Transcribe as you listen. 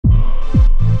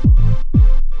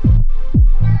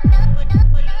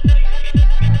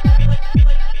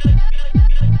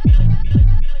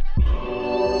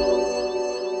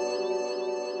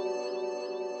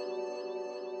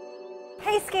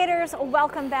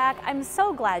welcome back. I'm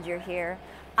so glad you're here.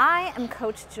 I am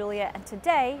Coach Julia, and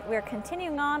today we're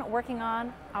continuing on working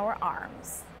on our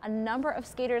arms. A number of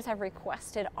skaters have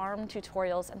requested arm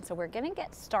tutorials, and so we're going to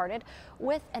get started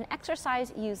with an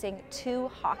exercise using 2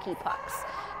 hockey pucks.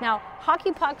 Now,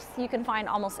 hockey pucks you can find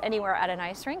almost anywhere at an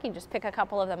ice rink. You just pick a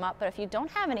couple of them up, but if you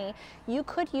don't have any, you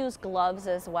could use gloves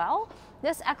as well.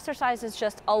 This exercise is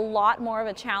just a lot more of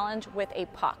a challenge with a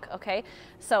puck, okay?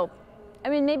 So,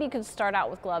 maybe you could start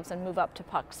out with gloves and move up to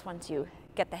pucks once you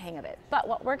get the hang of it. But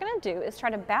what we're going to do is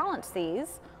try to balance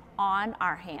these on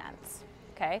our hands,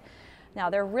 okay?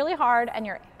 Now, they're really hard, and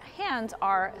your hands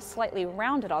are slightly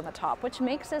rounded on the top, which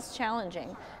makes this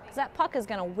challenging because that puck is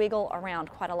going to wiggle around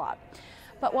quite a lot.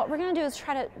 But what we're going to do is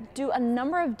try to do a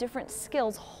number of different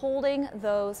skills holding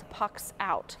those pucks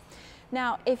out.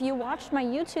 Now, if you watched my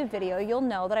YouTube video, you'll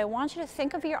know that I want you to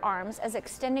think of your arms as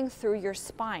extending through your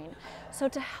spine. So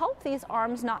to help these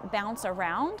arms not bounce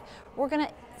around, we're going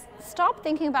to stop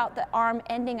thinking about the arm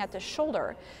ending at the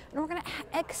shoulder, and we're going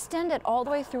to extend it all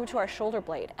the way through to our shoulder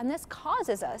blade. And this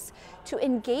causes us to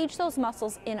engage those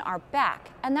muscles in our back,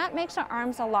 and that makes our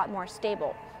arms a lot more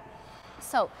stable.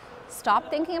 So stop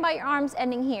thinking about your arms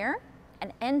ending here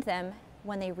and end them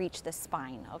when they reach the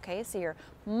spine, okay? So your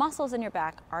muscles in your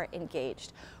back are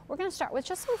engaged. We're going to start with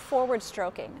just some forward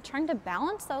stroking, trying to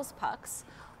balance those pucks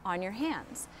on your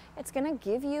hands. It's going to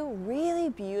give you really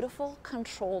beautiful,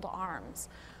 controlled arms.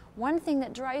 One thing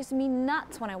that drives me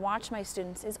nuts when I watch my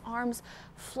students is arms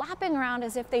flapping around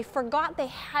as if they forgot they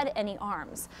had any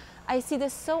arms. I see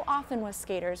this so often with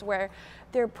skaters where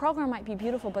their program might be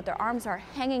beautiful, but their arms are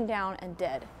hanging down and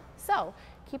dead. So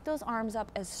keep those arms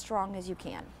up as strong as you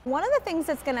can. One of the things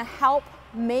that's going to help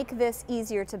make this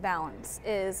easier to balance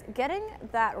is getting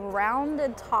that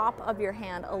rounded top of your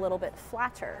hand a little bit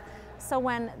flatter. So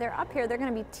when they're up here, they're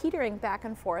going to be teetering back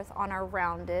and forth on our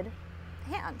rounded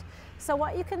hand. So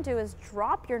what you can do is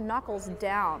drop your knuckles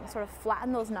down, sort of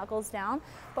flatten those knuckles down,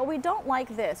 but we don't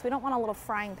like this. We don't want a little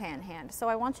frying pan hand. So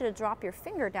I want you to drop your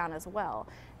finger down as well,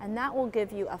 and that will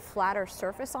give you a flatter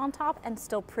surface on top and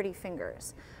still pretty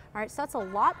fingers. All right, so that's a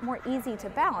lot more easy to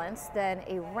balance than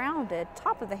a rounded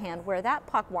top of the hand where that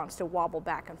puck wants to wobble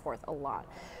back and forth a lot.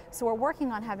 So we're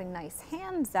working on having nice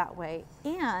hands that way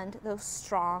and those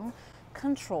strong,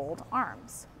 controlled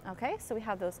arms. Okay, so we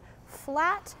have those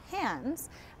flat hands,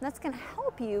 and that's going to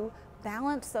help you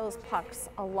balance those pucks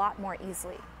a lot more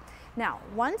easily. Now,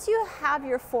 once you have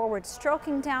your forward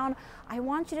stroking down, I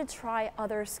want you to try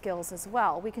other skills as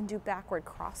well. We can do backward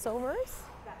crossovers.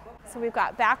 So we've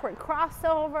got backward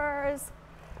crossovers.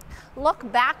 Look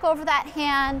back over that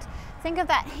hand. Think of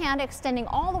that hand extending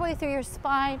all the way through your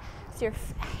spine. So your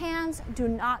hands do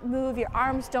not move, your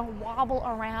arms don't wobble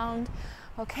around.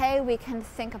 Okay, we can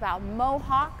think about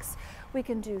mohawks. We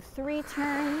can do 3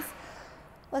 turns.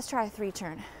 Let's try a 3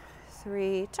 turn.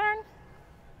 3 turn.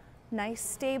 Nice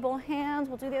stable hands.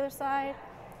 We'll do the other side.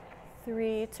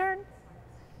 3 turn.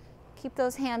 Keep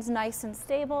those hands nice and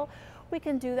stable. We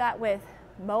can do that with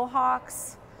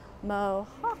mohawks,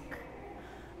 mohawk.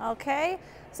 Okay,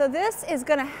 so this is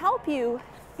going to help you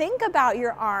think about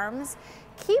your arms,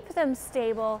 keep them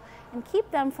stable, and keep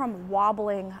them from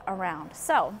wobbling around.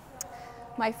 So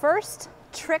my first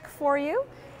trick for you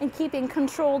in keeping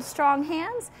controlled, strong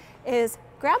hands is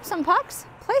grab some pucks,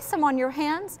 place them on your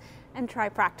hands, and try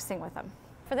practicing with them.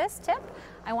 For this tip,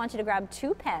 I want you to grab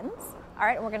 2 pens. All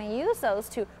right, we're going to use those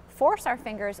to force our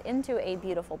fingers into a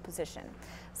beautiful position.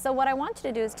 So what I want you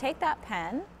to do is take that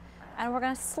pen, and we're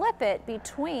going to slip it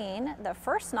between the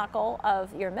first knuckle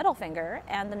of your middle finger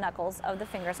and the knuckles of the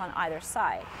fingers on either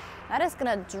side. That is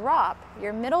going to drop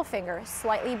your middle finger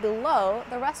slightly below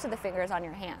the rest of the fingers on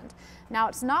your hand. Now,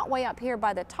 it's not way up here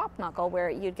by the top knuckle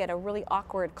where you'd get a really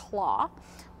awkward claw,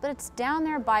 but it's down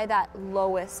there by that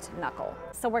lowest knuckle.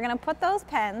 So we're going to put those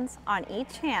pens on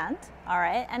each hand, all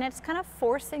right, and it's kind of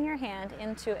forcing your hand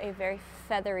into a very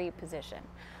feathery position.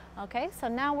 Okay, so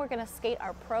now we're going to skate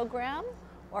our program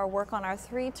or work on our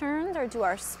 3 turns or do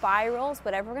our spirals,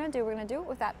 whatever we're going to do it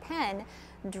with that pen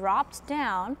dropped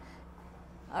down.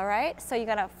 All right, so you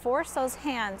got to force those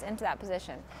hands into that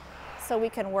position. So we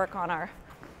can work on our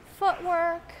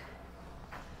footwork.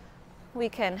 We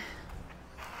can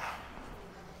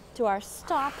do our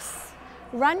stops.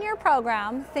 Run your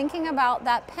program thinking about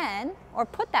that pen, or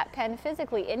put that pen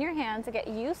physically in your hands to get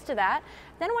used to that.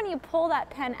 Then when you pull that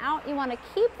pen out, you want to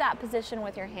keep that position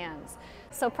with your hands.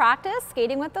 So practice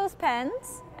skating with those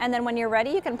pens, and then when you're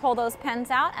ready, you can pull those pens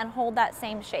out and hold that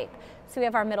same shape. So we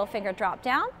have our middle finger drop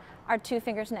down, our 2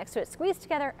 fingers next to it squeezed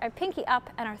together, our pinky up,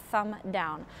 and our thumb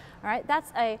down. All right,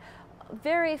 that's a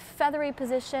very feathery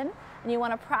position, and you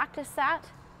want to practice that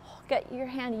get your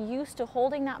hand used to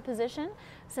holding that position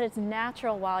so that it's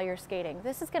natural while you're skating.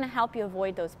 This is going to help you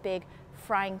avoid those big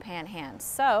frying pan hands.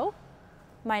 So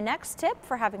my next tip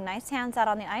for having nice hands out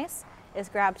on the ice is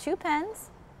grab 2 pens,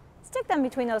 stick them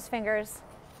between those fingers,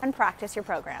 and practice your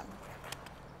program.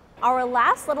 Our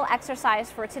last little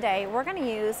exercise for today, we're going to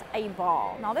use a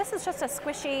ball. Now this is just a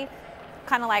squishy,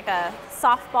 kind of like a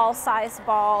softball sized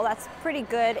ball. That's pretty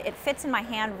good. It fits in my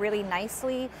hand really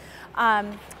nicely.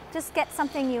 Just get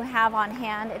something you have on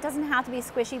hand. It doesn't have to be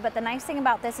squishy, but the nice thing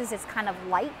about this is it's kind of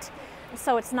light,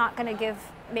 so it's not going to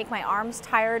make my arms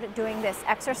tired doing this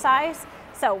exercise.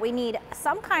 So we need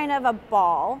some kind of a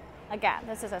ball. Again,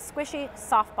 this is a squishy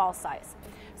softball size.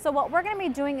 So what we're going to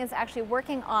be doing is actually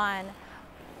working on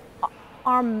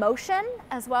arm motion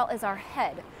as well as our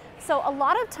head. So a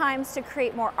lot of times to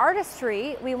create more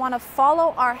artistry, we want to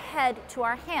follow our head to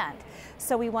our hand.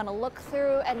 So we want to look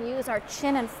through and use our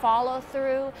chin and follow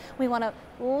through. We want to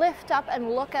lift up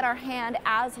and look at our hand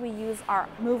as we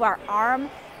move our arm.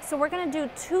 So we're going to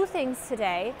do 2 things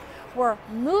today. We're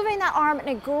moving that arm in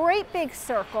a great big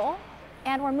circle,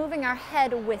 and we're moving our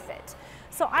head with it.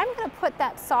 So I'm going to put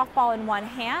that softball in one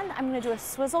hand. I'm going to do a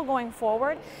swizzle going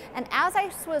forward. And as I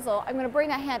swizzle, I'm going to bring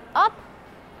that hand up,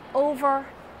 over,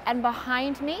 and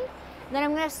behind me. And then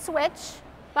I'm going to switch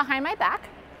behind my back.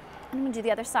 And I'm going to do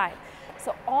the other side.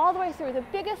 So all the way through, the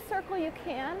biggest circle you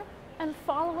can, and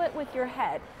follow it with your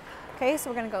head. Okay,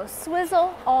 so we're going to go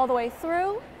swizzle all the way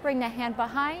through, bring that hand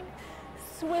behind,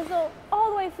 swizzle all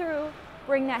the way through,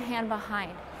 bring that hand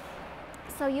behind.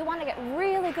 So you want to get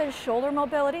really good shoulder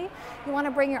mobility. You want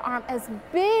to bring your arm as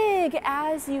big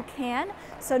as you can,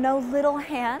 so no little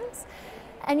hands.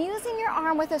 And using your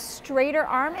arm with a straighter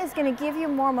arm is going to give you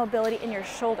more mobility in your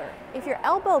shoulder. If your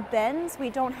elbow bends,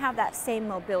 we don't have that same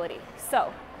mobility.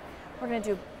 So we're going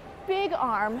to do big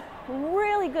arm,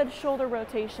 really good shoulder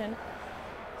rotation.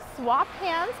 Swap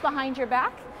hands behind your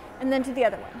back, and then to the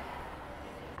other one.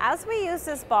 As we use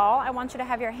this ball, I want you to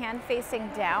have your hand facing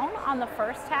down on the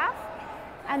first half.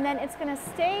 And then it's going to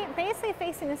stay basically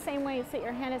facing the same way so that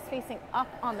your hand is facing up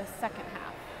on the second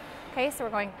half. Okay, so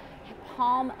we're going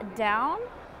palm down,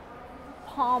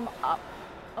 palm up.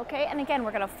 Okay, and again,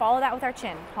 we're going to follow that with our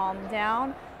chin. Palm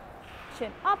down,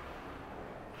 chin up,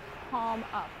 palm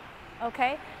up.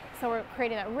 Okay, so we're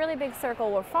creating a really big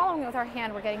circle. We're following it with our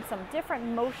hand. We're getting some different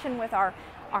motion with our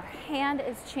hand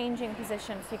is changing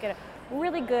position, so you get a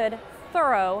really good,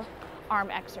 thorough arm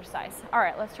exercise. All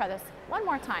right, let's try this one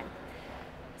more time.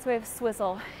 So we have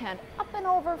swizzle, hand up and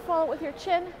over, follow it with your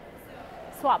chin.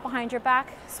 Swap behind your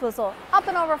back, swizzle up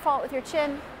and over, follow it with your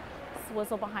chin,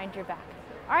 swizzle behind your back.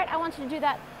 All right, I want you to do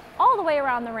that all the way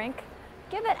around the rink.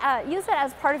 Use it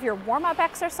as part of your warm-up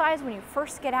exercise when you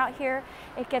first get out here.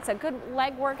 It gets a good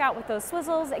leg workout with those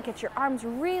swizzles. It gets your arms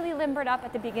really limbered up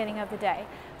at the beginning of the day.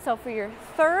 So for your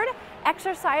 3rd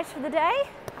exercise for the day,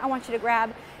 I want you to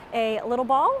grab a little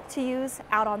ball to use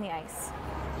out on the ice.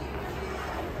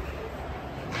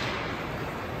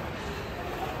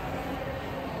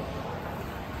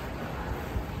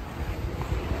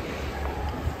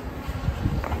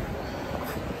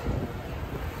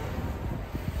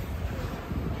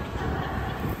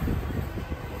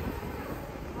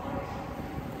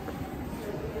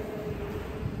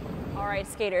 All right,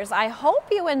 skaters, I hope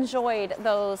you enjoyed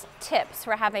those tips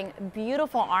for having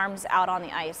beautiful arms out on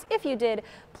the ice. If you did,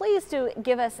 please do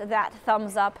give us that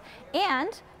thumbs up. And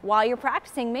while you're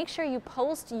practicing, make sure you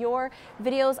post your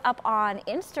videos up on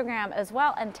Instagram as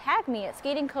well and tag me at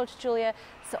Skating Coach Julia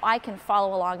so I can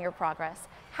follow along your progress.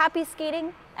 Happy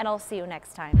skating, and I'll see you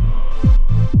next time.